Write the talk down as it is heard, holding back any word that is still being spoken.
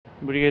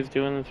What are you guys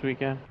doing this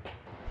weekend?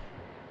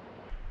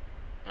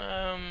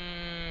 Um,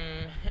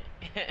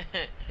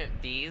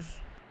 D's.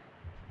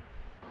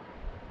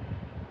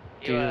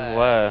 Do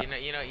what?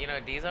 You know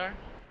what D's are?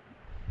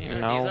 You know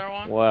what D's No. are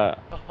one? What?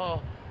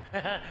 Oh,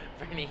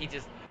 Brittany, he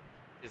just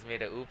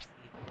made a oopsie.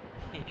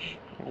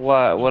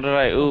 What? What did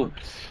I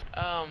oops?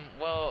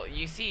 Well,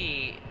 you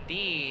see,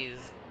 D's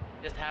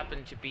just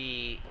happen to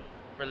be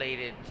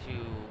related to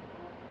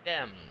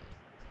thems,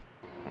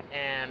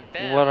 and What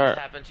thems are?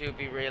 happen to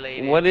be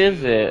related What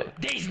is to it?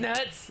 these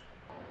nuts.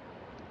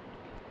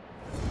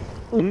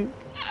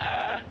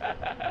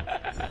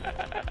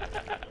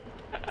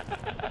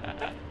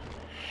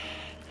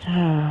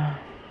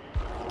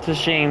 It's a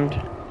shame.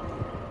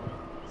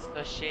 It's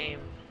a shame.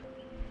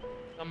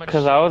 So much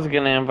Cause I shame. was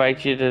gonna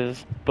invite you to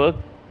this book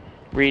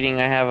reading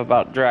I have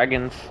about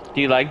dragons.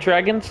 Do you like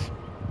dragons?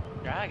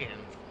 Dragons?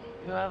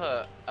 You have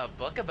a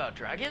book about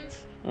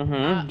dragons? Uh,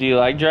 Mm-hmm. Do you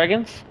like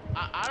dragons?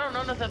 I don't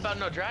know nothing about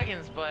no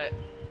dragons, but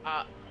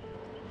uh,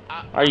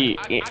 Are you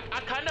I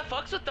kind of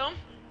fucks with them.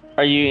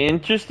 are you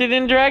interested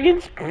in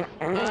dragons? Uh,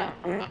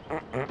 uh,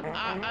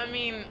 I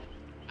mean,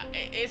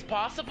 it's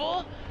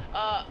possible.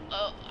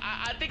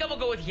 I think I'm gonna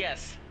go with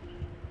yes.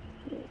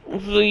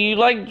 So you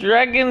like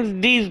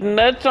dragons? These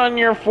nuts on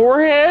your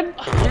forehead?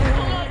 Oh, come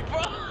on,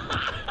 bro.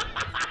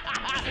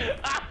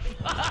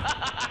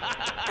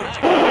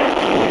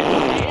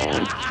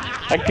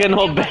 I can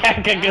hold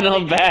back. I can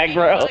hold back, You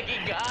bro.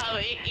 fucking got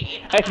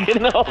me. I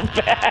can hold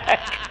back.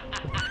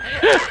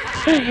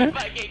 You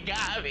fucking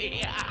got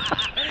me.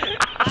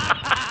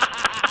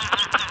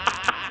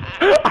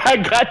 I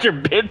got your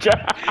bitch.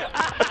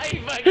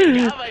 You fucking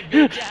got my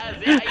bitch ass.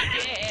 Yeah, you